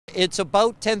It's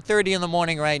about 10:30 in the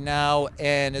morning right now,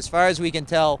 and as far as we can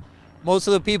tell, most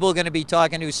of the people are going to be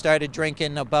talking who started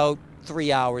drinking about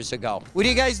 3 hours ago. What are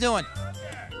you guys doing?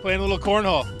 Playing a little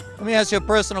cornhole. Let me ask you a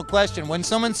personal question. When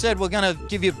someone said we're going to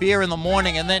give you beer in the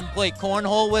morning and then play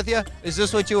cornhole with you, is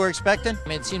this what you were expecting? I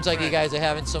mean, it seems like you guys are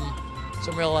having some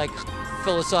real, like,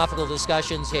 philosophical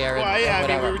discussions here. Well, and I mean,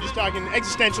 whatever. we were just talking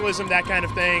existentialism, that kind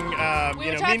of thing. We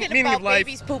you were know, talking meaning about of life.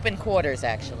 babies pooping quarters,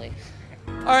 actually.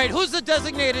 All right, who's the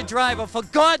designated driver? For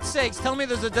God's sakes, tell me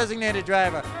there's a designated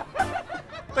driver.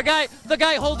 The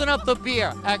guy holding up the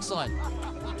beer. Excellent.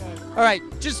 All right,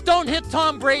 just don't hit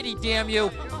Tom Brady, damn you.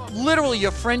 Literally,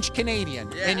 you're French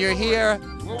Canadian, and you're here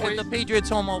at the Patriots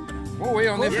home opener.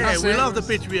 Yeah, we love the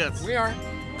Patriots. We are.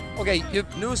 Okay,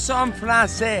 Nous sommes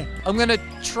français. I'm gonna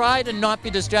try to not be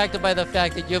distracted by the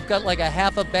fact that you've got like a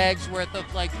half a bag's worth of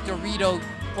like Dorito,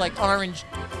 like orange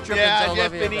drippings Yeah, all I've just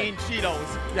over your been bag. eating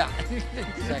Cheetos. Yeah,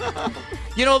 exactly.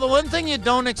 You know, the one thing you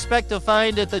don't expect to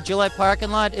find at the Gillette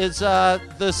parking lot is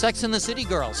the Sex and the City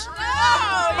girls.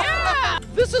 Oh, yeah!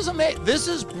 This is amazing. This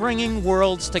is bringing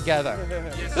worlds together.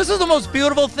 This is the most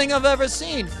beautiful thing I've ever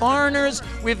seen. Foreigners,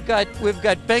 we've got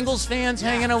Bengals fans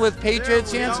hanging out with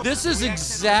Patriots fans. This is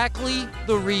exactly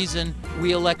the reason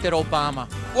we elected Obama.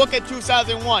 Look at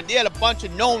 2001. They had a bunch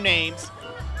of no-names,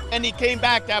 and he came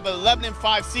back to have an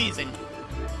 11-5 season.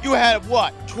 You had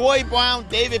what? Troy Brown,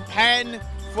 David Patton,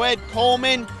 Fred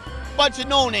Coleman, bunch of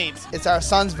no-names. It's our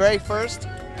son's very first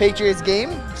Patriots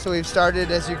game, so we've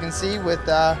started, as you can see, with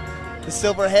the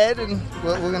silver head, and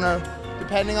we're gonna,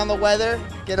 depending on the weather,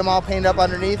 get them all painted up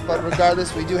underneath, but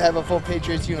regardless, we do have a full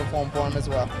Patriots uniform for him as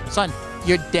well. Son,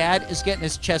 your dad is getting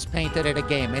his chest painted at a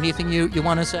game. Anything you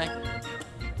want to say?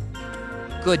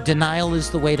 Good. Denial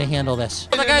is the way to handle this.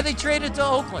 The guy they traded to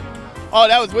Oakland. Oh,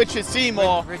 that was Richard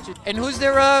Seymour. Richard. And who's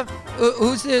their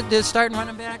starting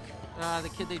running back? The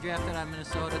kid they drafted out of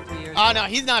Minnesota 3 years ago. Oh, no,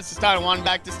 he's not the starting running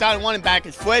back. The starting running back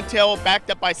is Fred Taylor, backed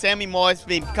up by Sammy Morris,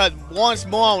 because Lawrence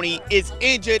Moroney is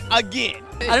injured again.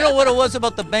 I don't know what it was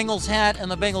about the Bengals hat and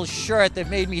the Bengals shirt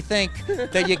that made me think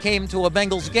that you came to a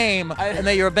Bengals game and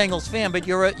that you're a Bengals fan, but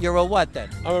you're a what then?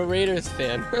 I'm a Raiders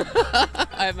fan.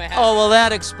 I have my hat. Oh, well,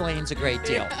 that explains a great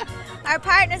deal. Our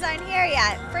partners aren't here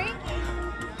yet. Frankie.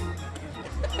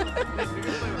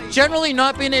 Generally,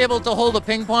 not being able to hold a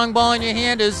ping pong ball in your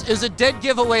hand is a dead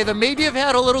giveaway that maybe you've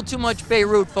had a little too much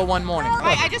Beirut for one morning.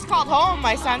 I just called home.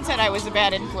 My son said I was a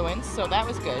bad influence, so that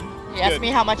was good. He asked me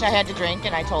how much I had to drink,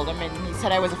 and I told him, and he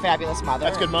said I was a fabulous mother.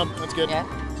 That's good, Mom. That's good. Yeah.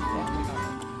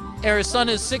 Her son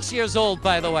is 6 years old,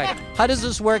 by the way. How does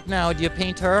this work now? Do you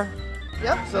paint her?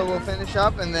 Yep, so we'll finish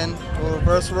up, and then we'll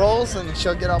reverse roles, and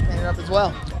she'll get all painted up as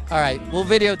well. All right, we'll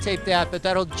videotape that, but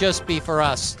that'll just be for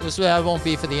us. This won't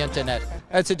be for the internet.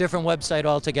 That's a different website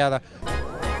altogether.